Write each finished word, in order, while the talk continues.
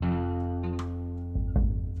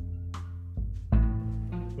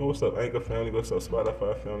What's up, Anchor family? What's up,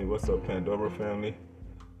 Spotify family? What's up, Pandora family?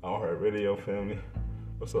 iHeartRadio family?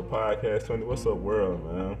 What's up, Podcast 20? What's up, world,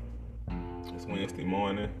 man? It's Wednesday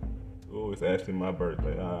morning. Ooh, it's actually my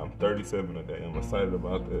birthday. I'm 37 today. I'm excited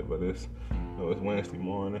about that, but it's Wednesday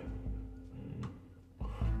morning.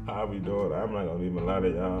 How we doing? I'm not gonna even lie to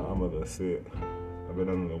y'all. I'm a little sick. I've been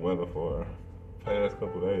under the weather for the past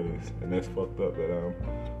couple days, and that's fucked up that I'm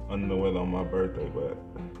under the weather on my birthday, but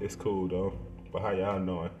it's cool though. But how y'all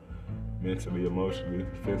doing? Mentally, emotionally,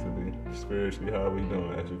 physically, spiritually, how we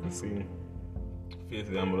doing? As you can see,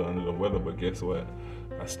 physically I'm under the weather, but guess what?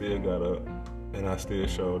 I still got up and I still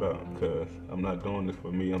showed up because I'm not doing this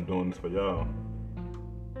for me, I'm doing this for y'all.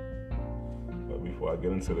 But before I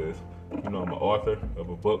get into this, you know I'm an author of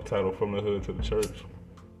a book titled From the Hood to the Church.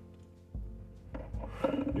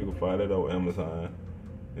 You can find it on Amazon.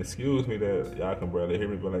 Excuse me that y'all can barely hear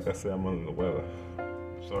me, but like I said, I'm under the weather.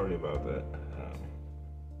 Sorry about that.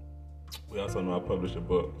 We also know I published a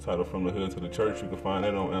book titled From the Hood to the Church. You can find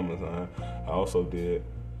that on Amazon. I also did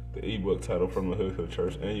the ebook titled From the Hood to the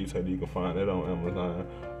Church, and you can find that on Amazon.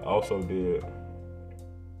 I also did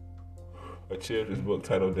a children's book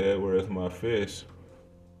titled Dad, Where's My Fish?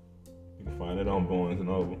 You can find it on Barnes and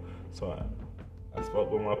Noble. So I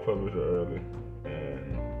spoke with my publisher earlier,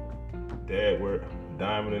 and Dad, we're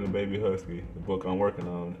Diamond and the Baby Husky, the book I'm working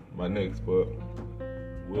on, my next book.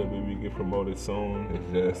 Will be get promoted soon.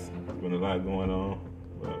 It's just been a lot going on.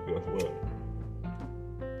 But guess what?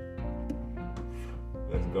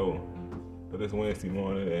 Let's go. But it's Wednesday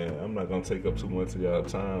morning, and I'm not gonna take up too much of y'all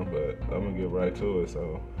time, but I'm gonna get right to it.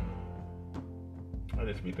 So I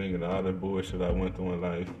just be thinking of all the bullshit I went through in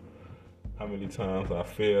life. How many times I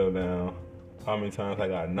fell down. How many times I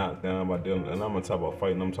got knocked down by dealing. And I'm gonna talk about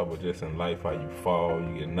fighting. I'm talking about just in life, how you fall,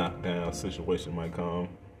 you get knocked down, situation might come.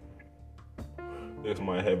 This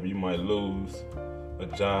might happen, you might lose a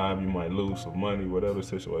job, you might lose some money, whatever the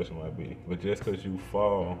situation might be. But just because you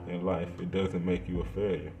fall in life, it doesn't make you a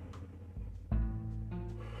failure.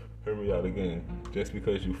 Hear me out again. Just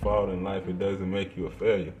because you fall in life, it doesn't make you a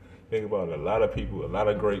failure. Think about it, a lot of people, a lot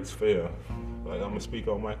of greats fail. Like I'm gonna speak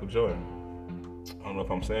on Michael Jordan. I don't know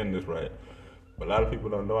if I'm saying this right, but a lot of people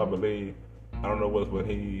don't know, I believe, I don't know was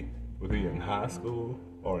he in high school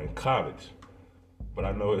or in college. But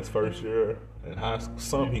I know his first year in high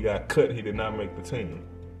school, he got cut. He did not make the team.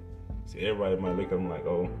 See, everybody might look at him like,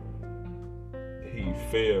 oh, he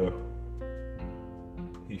fell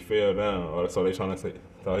down. Or so they trying to say,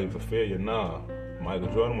 thought he was a failure. Nah, Michael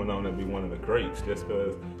Jordan went on to be one of the greats. Just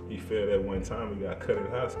because he failed at one time, he got cut in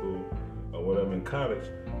high school or whatever in college,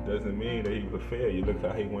 doesn't mean that he was a failure. Look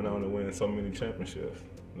how he went on to win so many championships.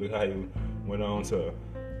 Look how he went on to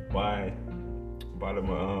buy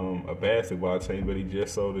him a basketball team, but he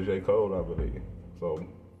just sold to J. Cole, I believe. So,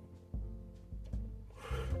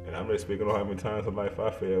 and I'm just speaking on how many times in life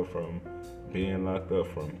I failed, from being locked up,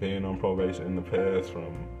 from being on probation in the past,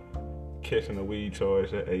 from catching a weed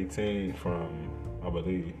charge at 18, from, I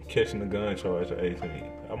believe, catching a gun charge at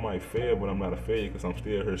 18. I might fail, but I'm not a failure because I'm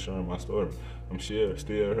still here sharing my story. I'm still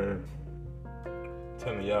here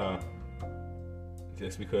telling y'all,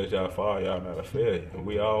 just because y'all fall, y'all not a failure.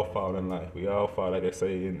 We all fall in life. We all fall, like they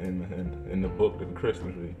say in the book that the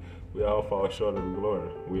Christians read. We all fall short of the glory.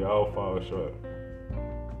 We all fall short.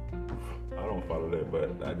 I don't follow that,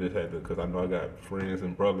 but I just had to, because I know I got friends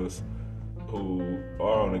and brothers who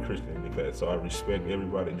are on the Christianity path, so I respect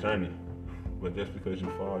everybody's journey. But just because you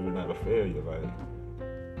fall, you're not a failure.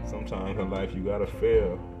 Like, sometimes in life you gotta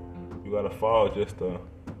fail. You gotta fall just to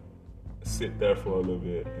sit there for a little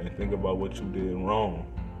bit and think about what you did wrong.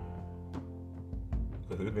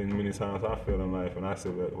 Because there's been many times I failed in life and I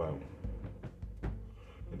sit back like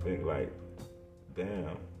and think like,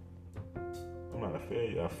 damn, I'm not a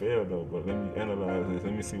failure. I failed though, but let me analyze this.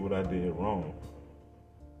 Let me see what I did wrong.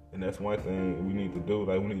 And that's one thing we need to do.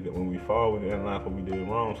 Like, when we fall, we need to analyze what we did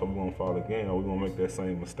wrong, so we won't fall again, or we won't make that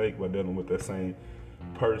same mistake by dealing with that same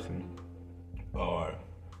person or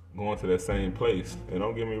going to that same place. And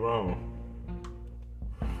don't get me wrong,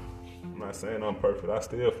 I'm not saying I'm perfect. I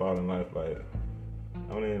still fall in life. Like,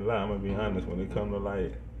 I don't even lie. I'm gonna be honest. When it comes to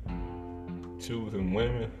like choosing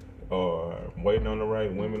women or waiting on the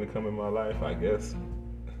right women to come in my life, I guess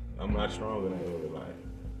I'm not stronger than every life.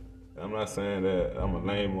 I'm not saying that I'm a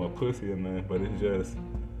lame or a pussy or nothing, but it's just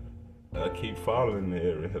I keep falling in the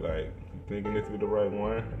area. Like, thinking this is the right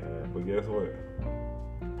one, but guess what?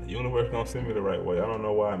 The universe gonna send me the right way. I don't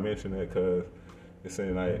know why I mentioned that, because it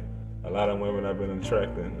seems like a lot of women I've been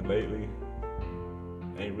attracting lately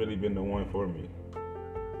ain't really been the one for me.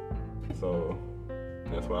 So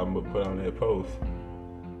that's why I'm gonna put on that post.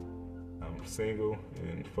 I'm single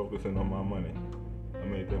and focusing on my money. I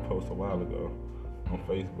made that post a while ago on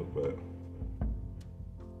Facebook, but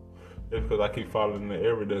just because I keep falling in the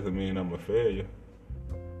error doesn't mean I'm a failure.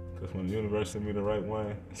 Because when the universe send me the right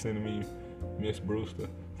one, sending me Miss Brewster,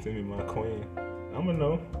 send me my queen, I'ma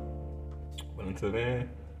know. But until then,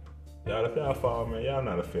 y'all, if y'all fall, man, y'all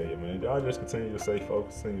not a failure, man. Y'all just continue to stay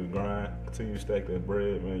focused, continue to grind, continue to stack that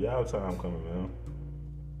bread, man. Y'all time coming, man.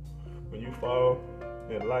 When you fall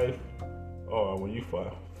in life, or when you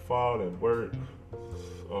fall at work,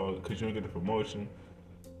 or because you didn't get the promotion,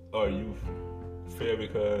 or you fail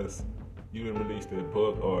because you didn't release that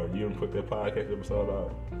book, or you didn't put that podcast episode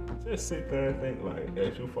out, just sit there and think like,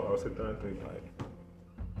 as you fall, sit there and think like,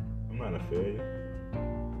 I'm not a failure.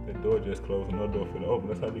 That door just closed, no door for the open.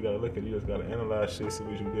 That's how you gotta look at it. You just gotta analyze shit, see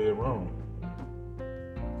what you did wrong.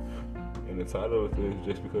 And the title of this is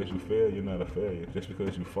Just Because You Fail, You're Not a Failure. Just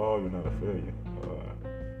because you fall, you're not a failure.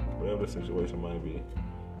 Whatever the situation might be.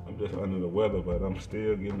 I'm just under the weather, but I'm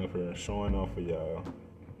still getting up here and showing off for y'all.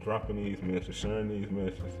 Dropping these messages, sharing these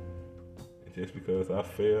messages. And just because I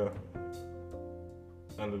fail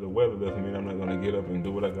under the weather doesn't mean I'm not gonna get up and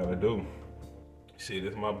do what I gotta do. Shit,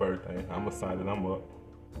 it's my birthday. I'm excited, I'm up.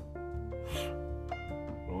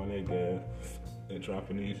 Blowing that gas and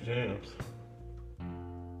dropping these jams.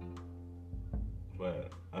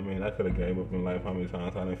 But, I mean, I could have gave up in life how many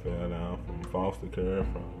times I done fell down. From foster care,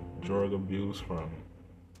 from drug abuse, from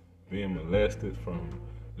being molested, from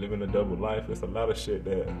living a double life. It's a lot of shit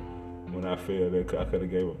that when I failed that I could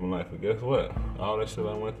have gave up in life. But guess what? All that shit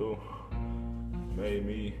I went through made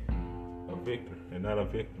me a victor and not a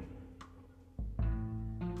victim.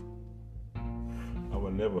 I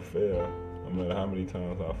would never fail, no matter how many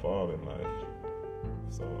times I fall in life.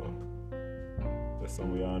 So that's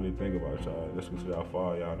something y'all need to think about, y'all. Just because y'all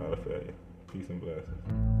fall, y'all not a failure. Peace and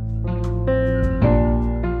blessings.